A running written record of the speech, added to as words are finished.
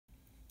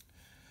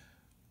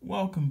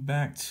Welcome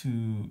back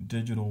to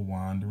Digital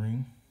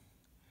Wandering.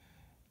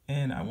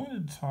 And I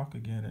wanted to talk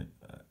again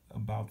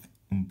about the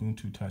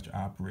Ubuntu Touch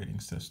operating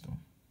system.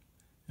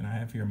 And I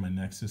have here my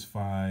Nexus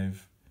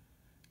 5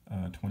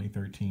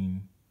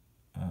 2013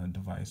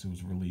 device. It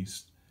was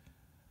released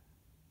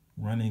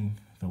running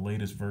the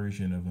latest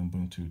version of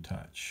Ubuntu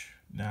Touch.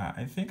 Now,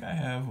 I think I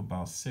have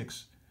about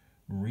 6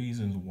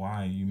 reasons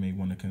why you may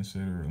want to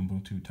consider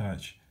Ubuntu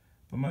Touch,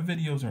 but my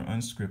videos are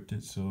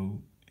unscripted,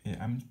 so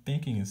I'm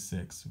thinking it's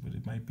 6, but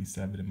it might be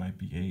 7, it might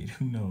be 8,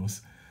 who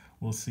knows?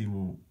 We'll see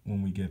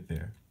when we get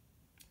there.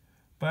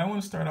 But I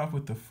want to start off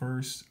with the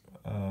first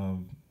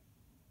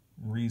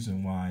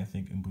reason why I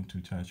think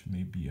Ubuntu Touch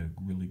may be a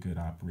really good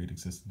operating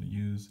system to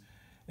use,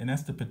 and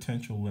that's the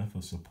potential length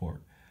of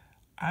support.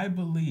 I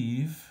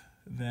believe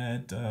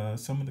that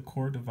some of the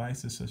core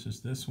devices such as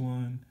this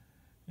one,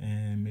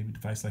 and maybe a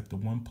device like the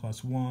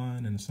OnePlus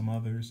One and some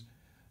others,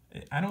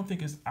 I don't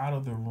think it's out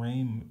of the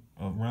realm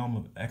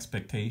of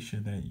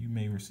expectation that you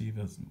may receive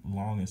as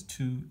long as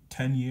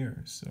 10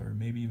 years or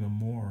maybe even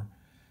more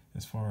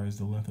as far as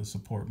the length of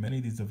support. Many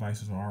of these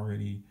devices are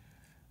already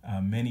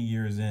many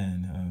years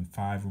in,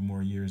 5 or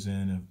more years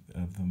in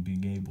of them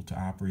being able to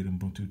operate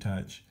Ubuntu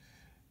Touch.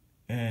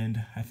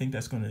 And I think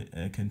that's going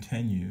to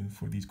continue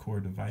for these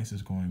core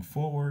devices going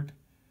forward.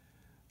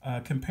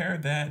 Compare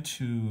that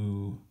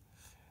to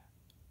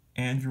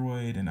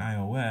Android and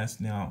iOS.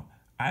 Now,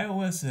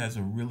 iOS has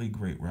a really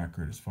great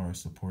record as far as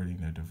supporting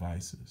their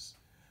devices.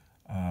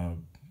 I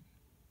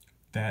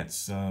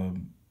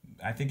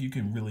think you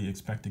can really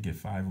expect to get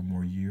 5 or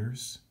more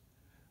years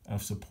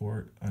of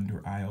support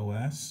under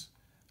iOS.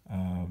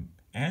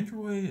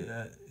 Android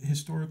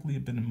historically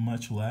have been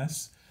much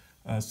less.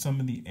 Some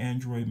of the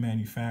Android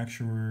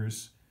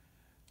manufacturers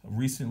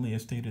recently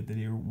have stated that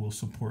they will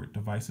support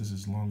devices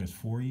as long as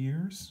 4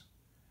 years.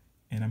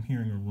 And I'm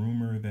hearing a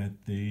rumor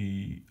that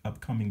the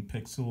upcoming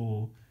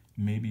Pixel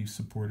may be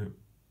supported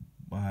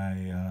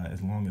by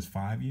as long as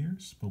 5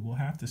 years, but we'll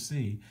have to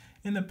see.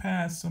 In the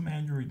past, some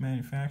Android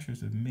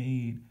manufacturers have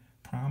made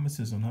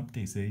promises on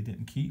updates they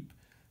didn't keep,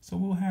 so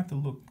we'll have to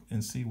look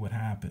and see what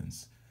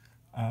happens.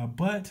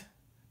 But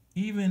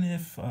even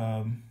if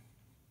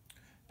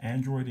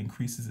Android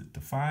increases it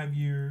to 5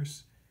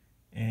 years,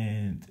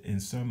 and in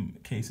some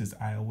cases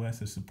iOS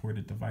has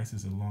supported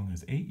devices as long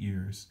as 8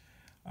 years,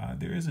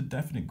 there is a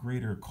definite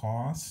greater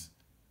cost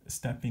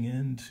stepping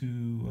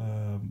into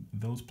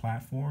those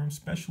platforms,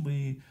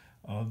 especially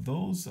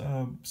those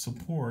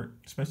support,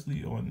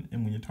 especially and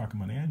when you're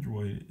talking about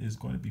Android, is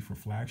going to be for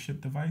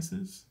flagship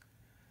devices.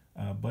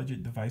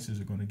 Budget devices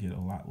are going to get a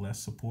lot less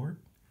support.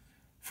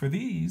 For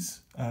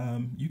these,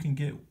 you can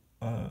get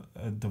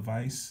a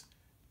device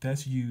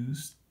that's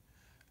used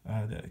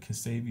that can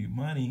save you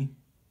money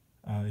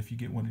if you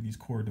get one of these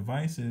core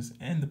devices,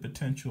 and the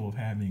potential of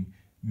having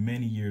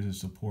many years of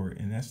support.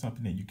 And that's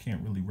something that you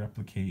can't really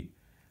replicate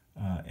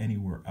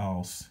anywhere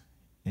else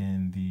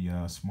in the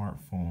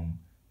smartphone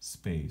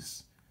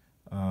space.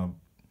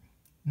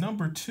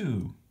 Number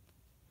 2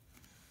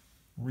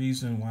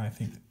 reason why I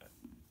think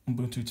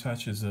Ubuntu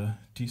Touch is a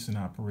decent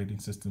operating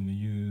system to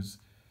use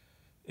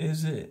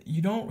is that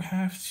you don't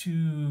have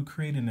to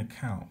create an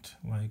account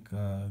like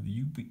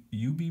the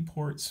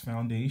UBports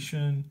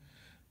Foundation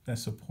that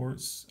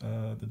supports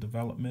the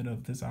development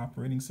of this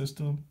operating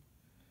system.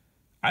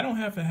 I don't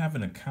have to have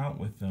an account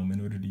with them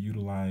in order to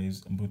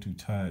utilize Ubuntu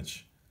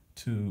Touch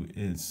to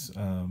its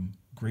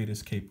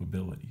greatest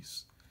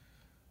capabilities.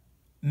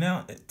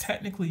 Now,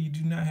 technically, you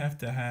do not have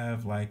to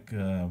have like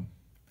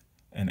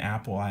an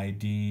Apple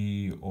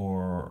ID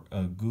or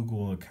a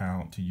Google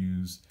account to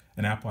use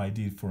an Apple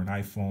ID for an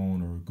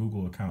iPhone or a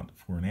Google account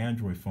for an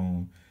Android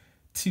phone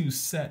to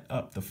set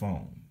up the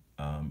phone.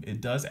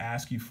 It does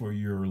ask you for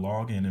your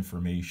login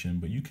information,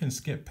 but you can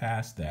skip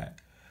past that.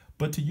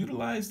 But to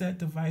utilize that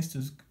device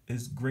to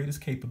its greatest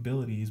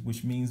capabilities,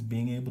 which means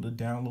being able to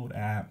download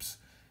apps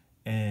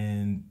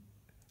and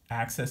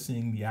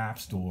accessing the App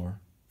Store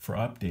for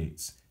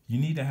updates, you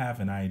need to have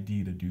an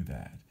ID to do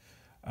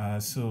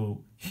that.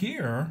 So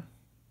here,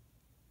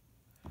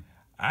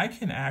 I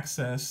can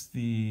access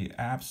the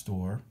App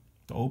Store,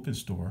 the Open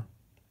Store,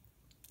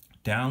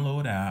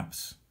 download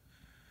apps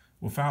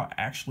without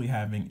actually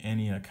having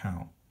any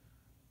account.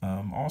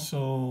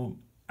 Also,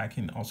 I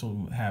can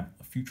also have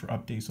future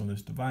updates on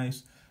this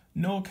device.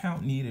 No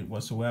account needed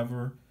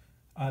whatsoever.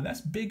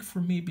 That's big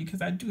for me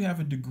because I do have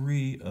a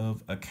degree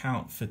of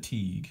account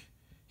fatigue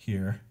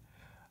here.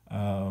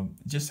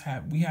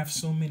 We have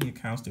so many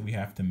accounts that we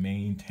have to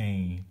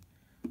maintain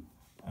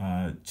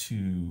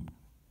to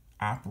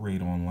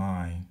operate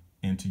online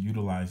and to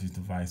utilize these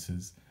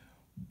devices.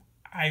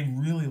 I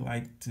really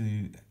like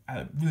the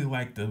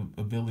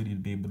ability to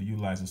be able to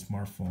utilize a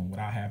smartphone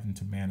without having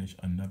to manage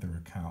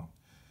another account.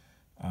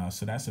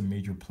 So that's a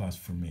major plus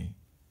for me.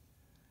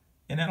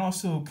 And that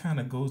also kind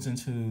of goes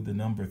into the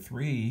number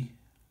 3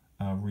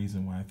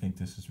 reason why I think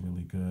this is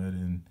really good,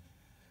 and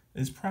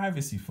is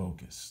privacy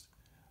focused.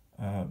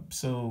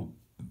 So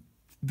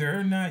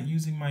they're not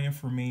using my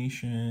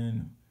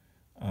information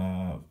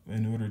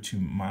in order to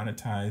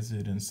monetize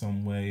it in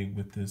some way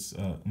with this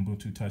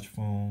Ubuntu Touch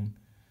phone.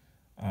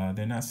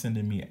 They're not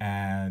sending me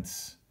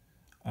ads.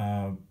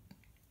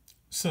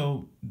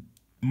 So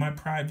my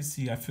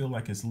privacy, I feel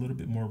like, is a little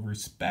bit more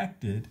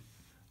respected,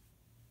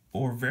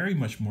 or very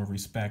much more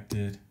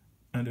respected,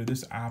 under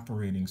this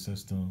operating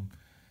system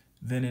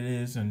than it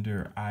is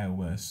under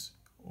iOS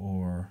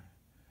or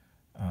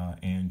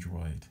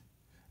Android.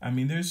 I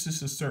mean, there's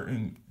just a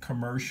certain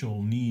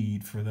commercial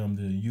need for them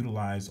to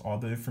utilize all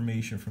the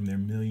information from their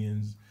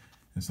millions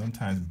and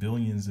sometimes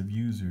billions of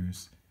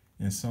users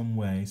in some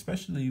way,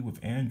 especially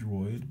with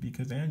Android,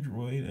 because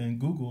Android and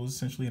Google is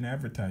essentially an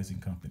advertising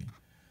company.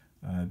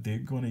 They're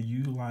going to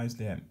utilize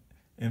that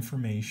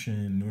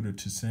information in order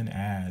to send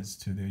ads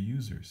to their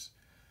users.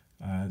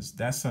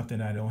 That's something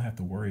I don't have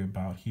to worry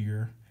about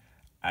here.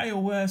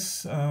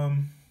 iOS,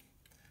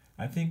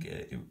 I think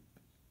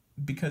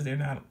because they're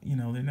not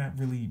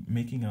really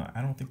making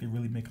I don't think they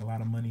really make a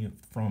lot of money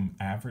from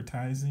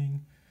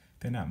advertising.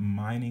 They're not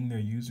mining their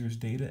users'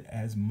 data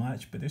as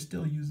much, but they're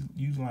still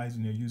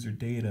utilizing their user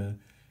data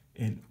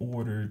in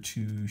order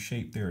to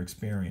shape their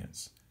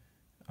experience.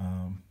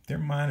 They're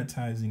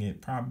monetizing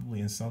it probably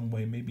in some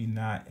way, maybe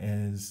not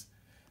as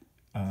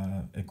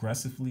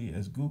aggressively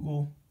as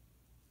Google,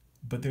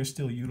 but they're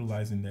still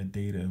utilizing that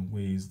data in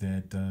ways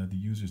that the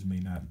users may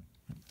not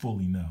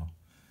fully know.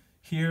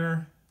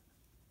 Here,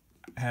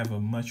 I have a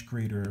much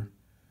greater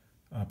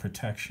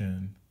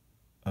protection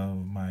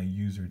of my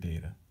user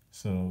data.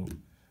 So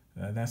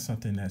that's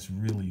something that's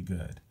really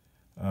good.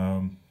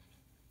 I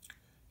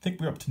think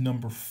we're up to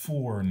number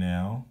 4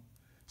 now.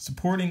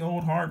 Supporting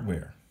old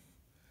hardware.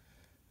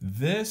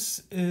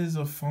 This is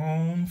a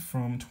phone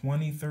from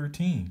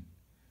 2013.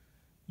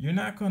 You're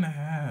not going to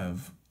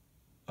have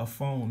a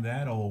phone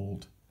that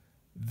old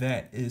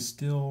that is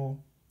still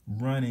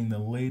running the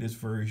latest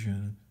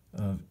version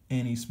of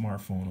any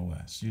smartphone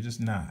OS. You're just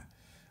not.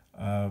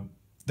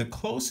 The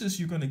closest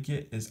you're going to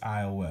get is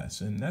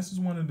iOS, and this is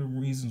one of the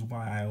reasons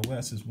why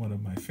iOS is one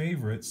of my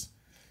favorites.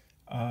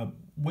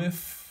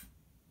 With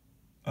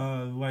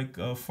like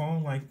a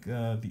phone like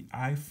the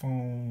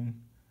iPhone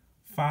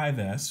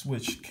 5S,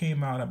 which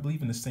came out, I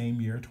believe, in the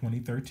same year,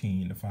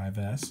 2013, the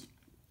 5S.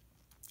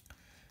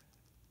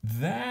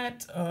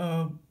 That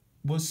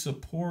was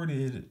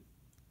supported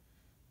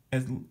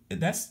as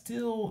that's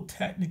still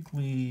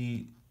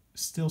technically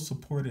still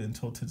supported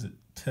until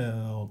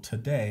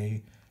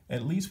today,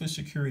 at least with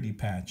security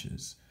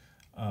patches.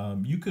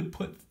 You could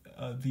put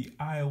the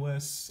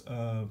iOS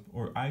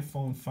or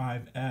iPhone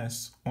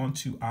 5S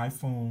onto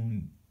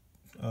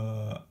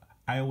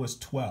iOS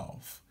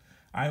 12.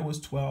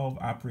 iOS 12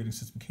 operating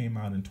system came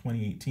out in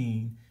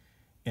 2018,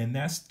 and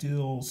that's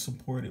still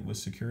supported with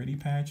security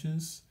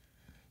patches.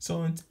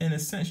 So in a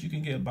sense, you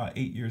can get about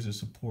 8 years of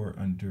support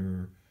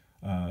under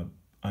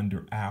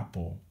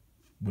Apple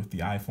with the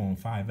iPhone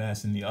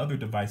 5S and the other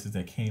devices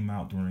that came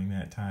out during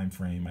that time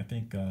frame. I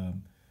think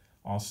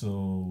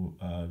also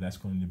that's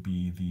going to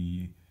be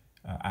the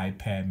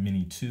iPad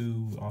Mini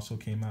 2 also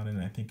came out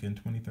I think in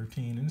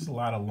 2013. And there's a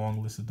lot of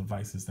long list of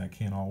devices that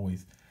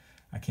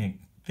I can't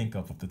think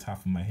of off the top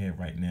of my head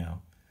right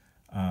now.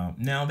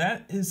 Now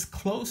that is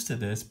close to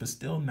this, but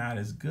still not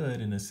as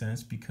good in a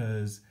sense,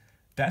 because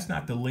that's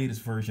not the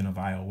latest version of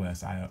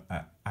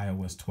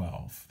iOS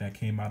 12. That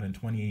came out in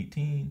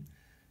 2018,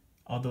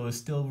 although it's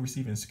still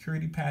receiving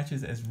security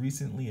patches as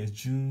recently as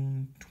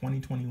June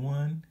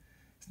 2021.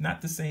 It's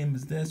not the same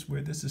as this,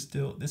 where this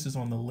is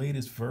on the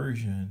latest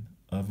version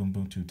of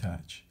Ubuntu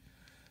Touch.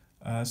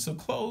 So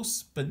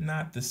close, but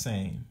not the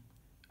same.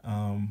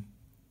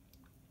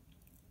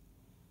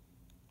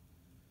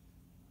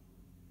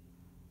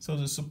 So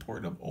the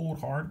support of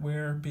old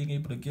hardware, being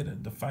able to get a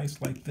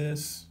device like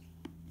this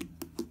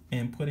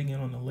and putting it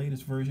on the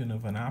latest version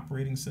of an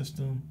operating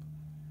system,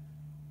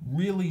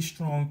 really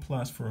strong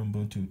plus for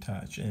Ubuntu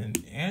Touch.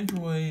 And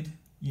Android,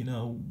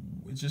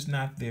 it's just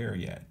not there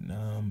yet.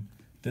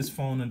 This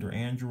phone under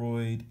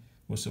Android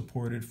was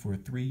supported for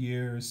 3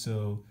 years,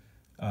 so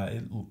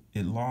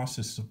it lost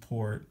its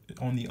support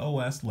on the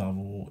OS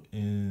level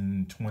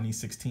in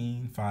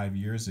 2016, 5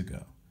 years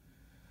ago.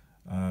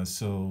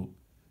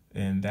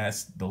 And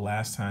that's the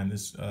last time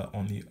this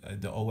on the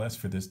OS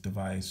for this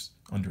device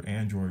under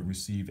Android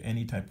received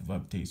any type of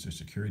updates or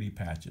security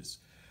patches.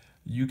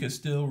 You can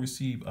still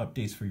receive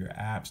updates for your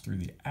apps through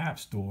the App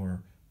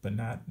Store, but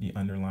not the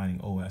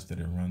underlying OS that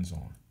it runs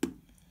on.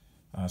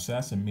 So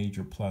that's a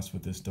major plus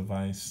with this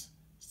device,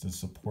 is the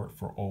support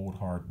for old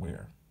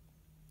hardware.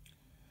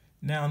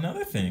 Now,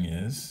 another thing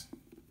is,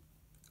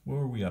 where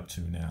are we up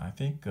to now? I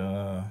think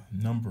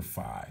number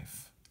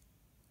 5.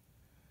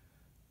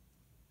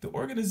 The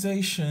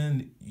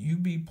organization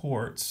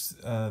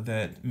UBports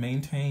that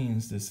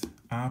maintains this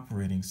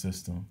operating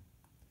system,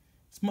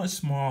 it's much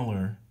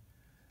smaller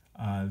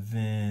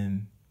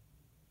than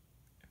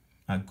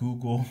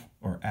Google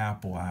or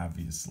Apple,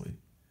 obviously.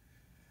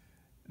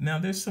 Now,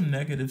 there's some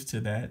negatives to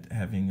that,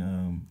 having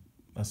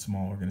a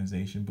small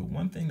organization, but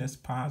one thing that's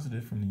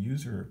positive from the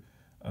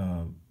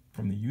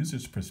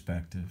user's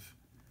perspective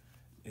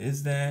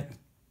is that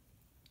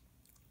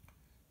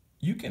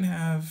you can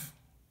have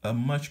a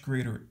much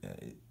greater,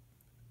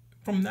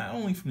 from not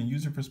only from the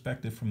user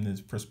perspective, from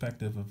this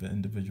perspective of an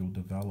individual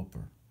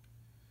developer,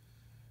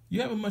 you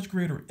have a much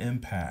greater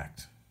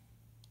impact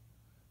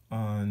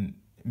on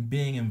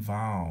being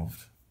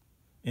involved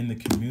in the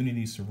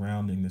community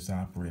surrounding this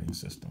operating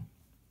system.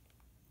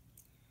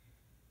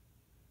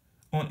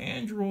 On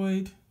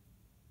Android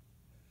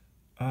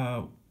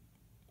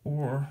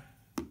or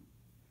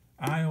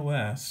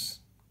iOS,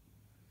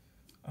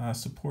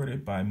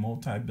 supported by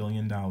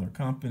multi-billion-dollar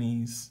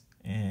companies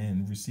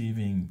and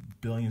receiving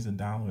billions of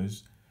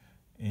dollars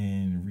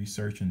in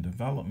research and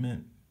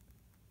development,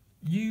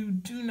 you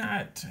do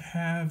not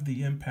have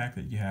the impact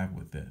that you have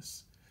with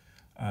this.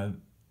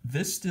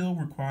 This still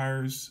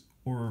requires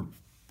or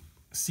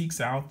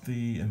seeks out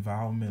the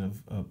involvement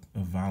of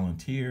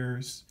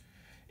volunteers.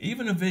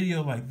 Even a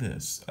video like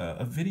this,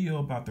 a video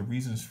about the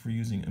reasons for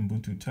using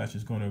Ubuntu Touch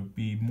is going to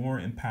be more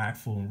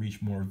impactful and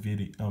reach more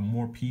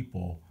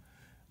people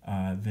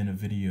than a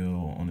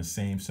video on the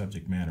same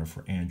subject matter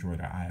for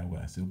Android or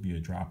iOS. It'll be a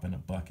drop in a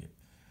bucket.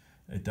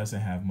 It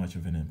doesn't have much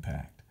of an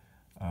impact.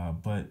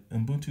 But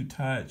Ubuntu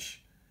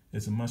Touch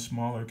is a much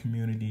smaller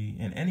community,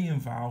 and any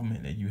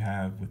involvement that you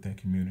have with that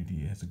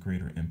community has a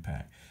greater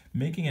impact.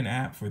 Making an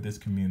app for this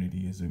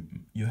community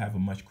you have a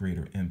much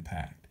greater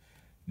impact.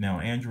 Now,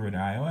 Android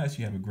and iOS,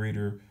 you have a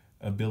greater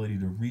ability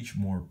to reach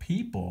more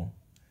people,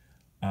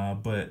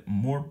 but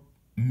more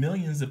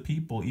millions of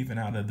people, even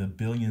out of the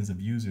billions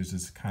of users,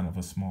 is kind of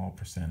a small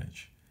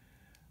percentage.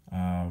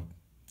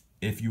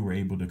 If you were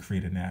able to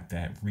create an app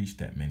that reached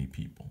that many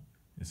people,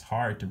 it's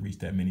hard to reach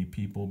that many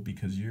people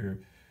because you're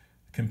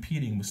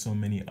competing with so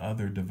many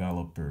other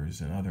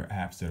developers and other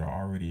apps that are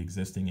already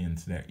existing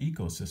into that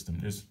ecosystem.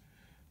 There's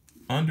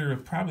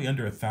probably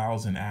under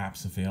 1,000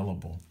 apps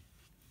available,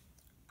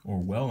 or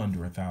well under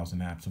 1,000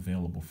 apps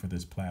available for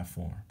this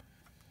platform.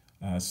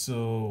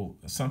 So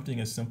something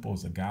as simple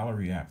as a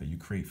gallery app that you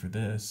create for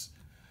this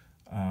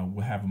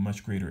will have a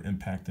much greater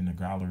impact than the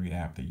gallery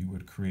app that you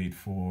would create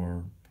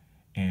for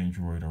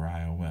Android or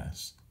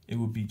iOS. It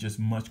would be just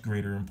much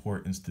greater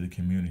importance to the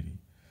community.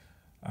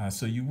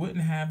 So you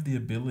wouldn't have the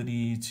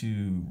ability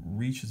to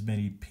reach as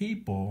many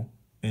people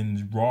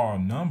in raw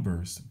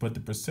numbers, but the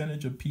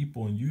percentage of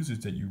people and users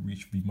that you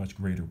reach would be much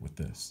greater with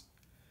this.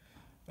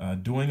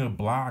 Doing a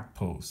blog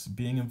post,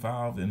 being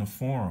involved in a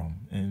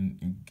forum,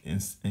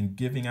 and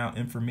giving out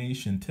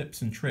information,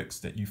 tips and tricks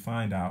that you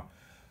find out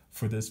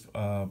for this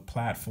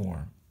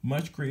platform.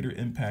 Much greater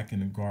impact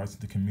in regards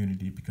to the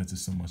community because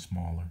it's so much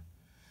smaller.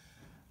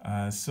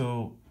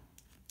 So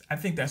I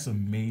think that's a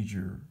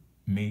major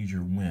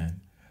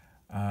win.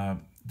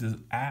 The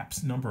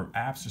number of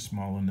apps are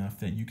small enough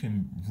that you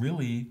can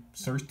really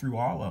search through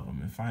all of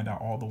them and find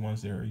out all the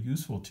ones that are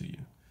useful to you.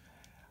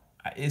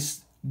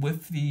 It's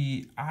with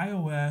the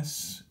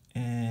iOS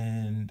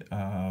and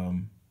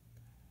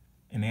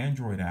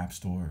Android app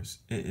stores,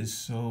 it is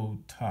so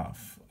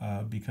tough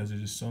because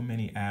there's just so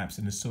many apps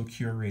and it's so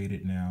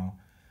curated now.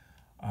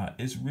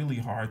 It's really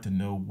hard to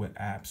know what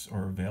apps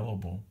are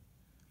available.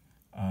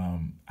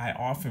 I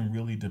often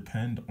really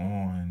depend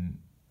on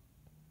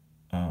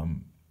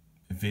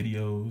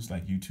videos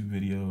like YouTube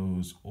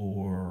videos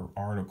or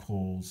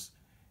articles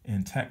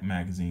in tech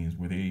magazines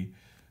where they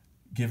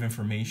give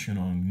information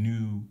on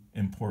new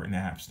important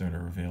apps that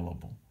are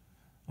available.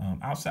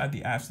 Outside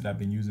the apps that I've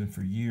been using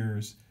for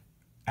years,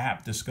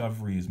 app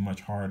discovery is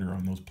much harder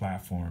on those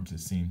platforms,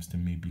 it seems to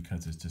me,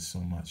 because it's just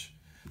so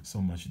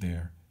much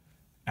there.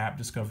 App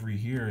discovery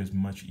here is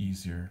much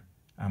easier.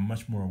 I'm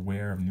much more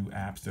aware of new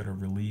apps that are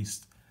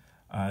released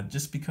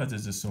just because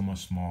it's just so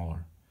much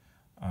smaller.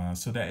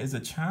 So that is a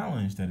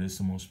challenge that is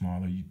so much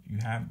smaller. You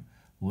have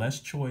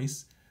less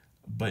choice,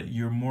 but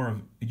you're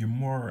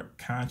more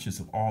conscious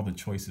of all the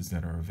choices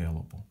that are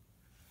available.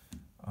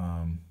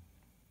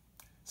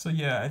 So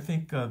yeah, I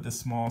think the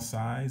small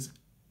size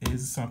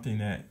is something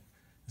that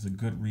is a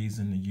good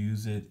reason to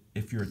use it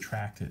if you're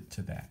attracted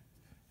to that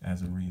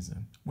as a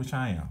reason, which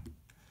I am.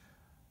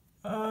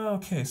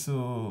 Okay,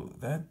 so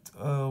that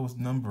was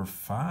number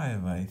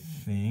 5, I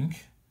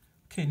think.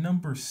 Okay,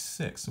 number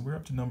 6. So we're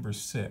up to number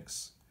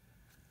 6.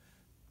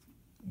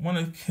 Want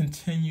to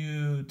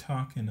continue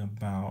talking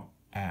about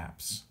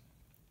apps.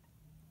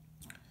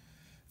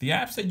 The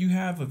apps that you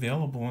have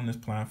available on this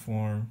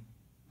platform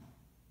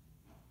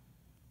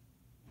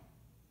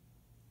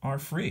are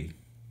free.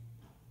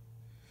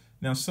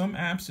 Now, some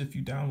apps, if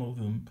you download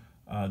them,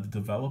 the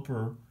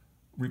developer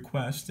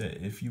requests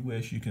that if you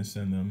wish, you can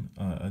send them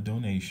a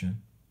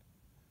donation.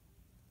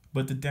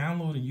 But to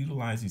download and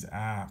utilize these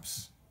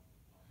apps,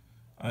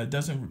 it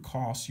doesn't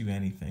cost you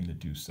anything to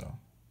do so.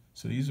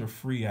 So these are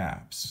free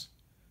apps,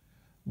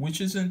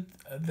 which isn't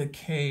the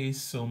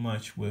case so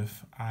much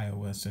with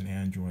iOS and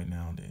Android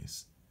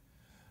nowadays.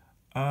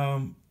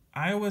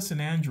 iOS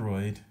and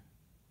Android,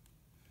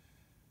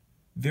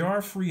 there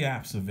are free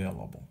apps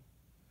available,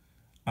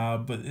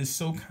 but it's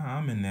so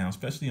common now,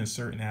 especially in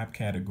certain app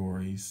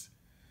categories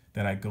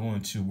that I go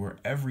into, where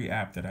every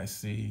app that I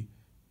see,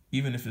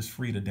 even if it's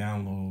free to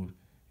download,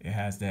 it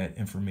has that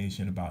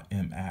information about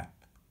in-app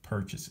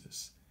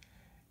purchases.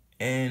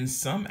 And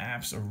some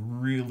apps are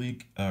really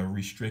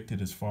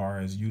restricted as far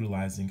as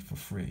utilizing for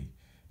free.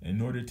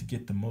 In order to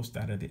get the most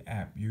out of the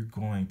app, you're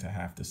going to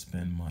have to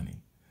spend money.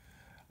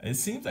 It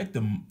seems like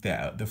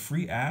the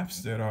free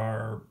apps that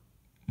are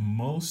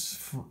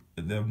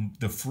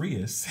the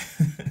freest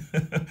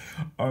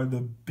are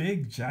the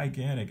big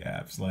gigantic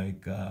apps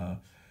like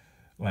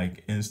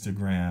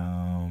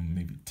Instagram,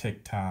 maybe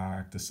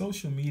TikTok, the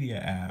social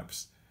media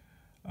apps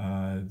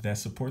that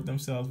support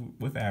themselves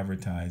with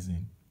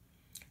advertising.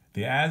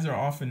 The ads are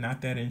often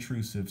not that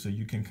intrusive, so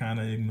you can kind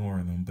of ignore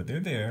them, but they're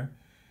there.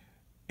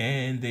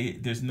 And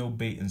there's no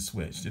bait and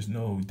switch. There's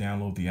no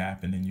download the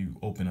app and then you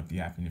open up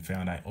the app and you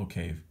found out,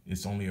 okay,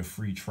 it's only a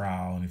free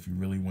trial, and if you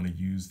really want to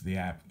use the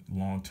app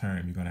long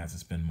term, you're going to have to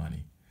spend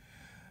money.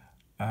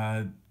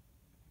 That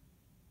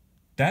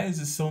is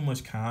just so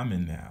much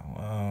common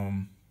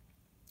now.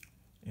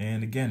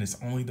 And again, it's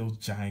only those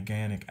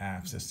gigantic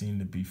apps that seem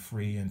to be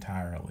free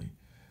entirely.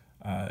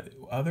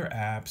 Other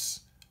apps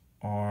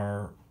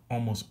are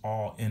almost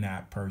all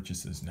in-app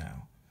purchases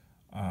now.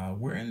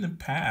 Where in the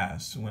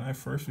past, when I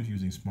first was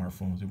using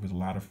smartphones, there was a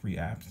lot of free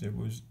apps.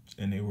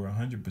 And they were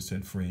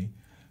 100% free.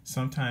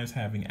 Sometimes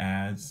having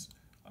ads,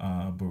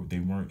 but they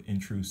weren't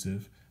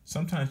intrusive.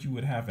 Sometimes you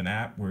would have an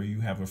app where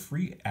you have a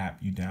free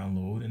app you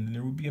download, and then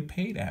there would be a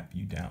paid app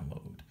you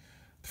download.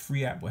 The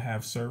free app would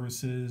have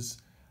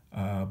services,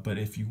 but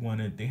if you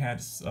wanted, they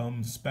had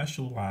some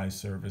specialized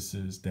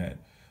services that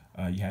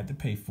you had to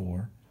pay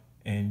for,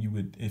 and you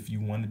would, if you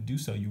wanted to do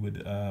so, you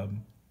would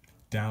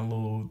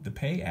download the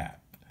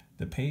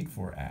paid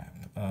for app.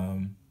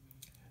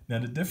 Now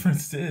the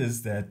difference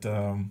is that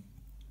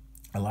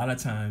a lot of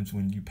times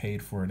when you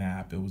paid for an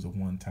app, it was a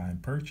one-time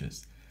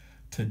purchase.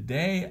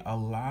 Today, a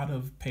lot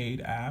of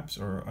paid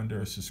apps are under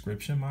a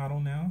subscription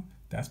model now.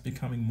 That's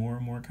becoming more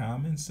and more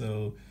common.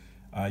 So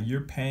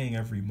you're paying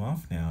every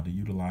month now to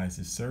utilize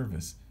this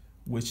service,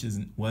 which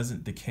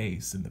wasn't the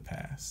case in the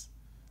past.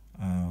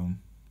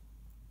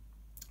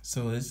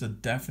 So it's a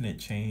definite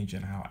change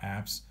in how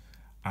apps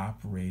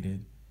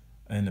operated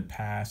in the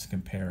past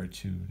compared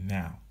to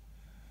now.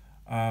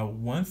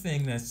 One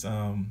thing that's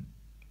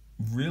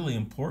really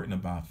important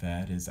about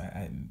that is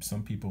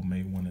some people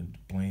may want to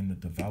blame the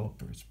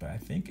developers, but I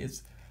think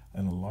it's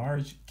in a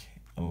large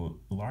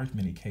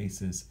many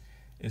cases,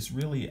 it's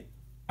really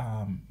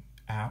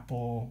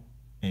Apple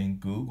and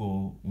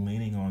Google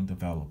leaning on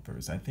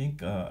developers. I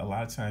think a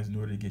lot of times in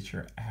order to get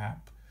your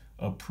app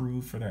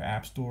approved for their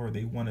app store,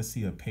 they want to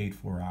see a paid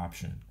for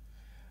option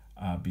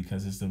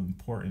because it's an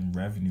important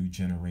revenue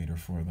generator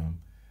for them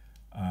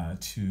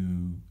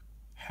to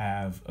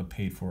have a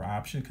paid for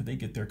option because they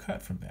get their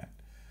cut from that.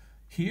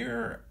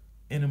 Here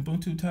in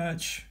Ubuntu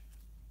Touch,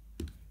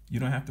 you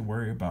don't have to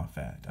worry about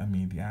that. I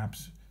mean, the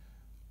apps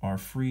are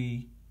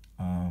free,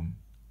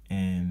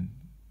 and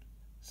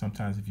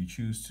sometimes if you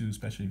choose to,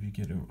 especially if you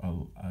get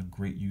a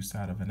great use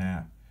out of an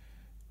app,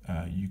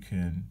 you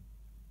can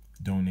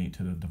donate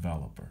to the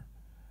developer.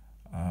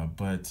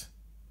 But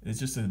it's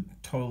just a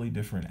totally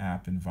different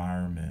app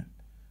environment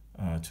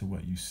to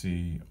what you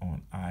see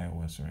on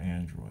iOS or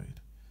Android.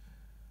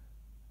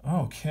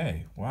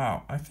 Okay,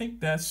 wow. I think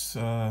that's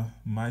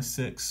my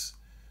 6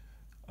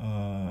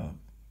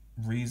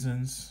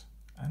 reasons.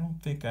 I don't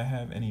think I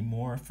have any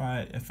more. If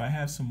I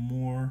have some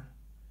more,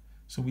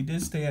 so we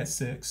did stay at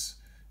 6.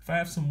 If I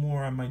have some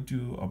more, I might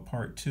do a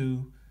part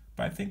 2.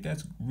 But I think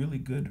that's really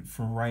good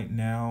for right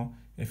now.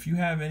 If you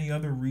have any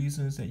other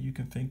reasons that you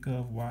can think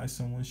of why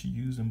someone should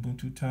use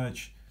Ubuntu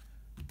Touch,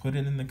 put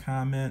it in the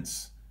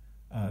comments.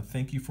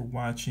 Thank you for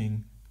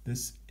watching.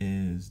 This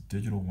is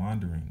Digital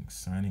Wandering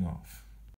signing off.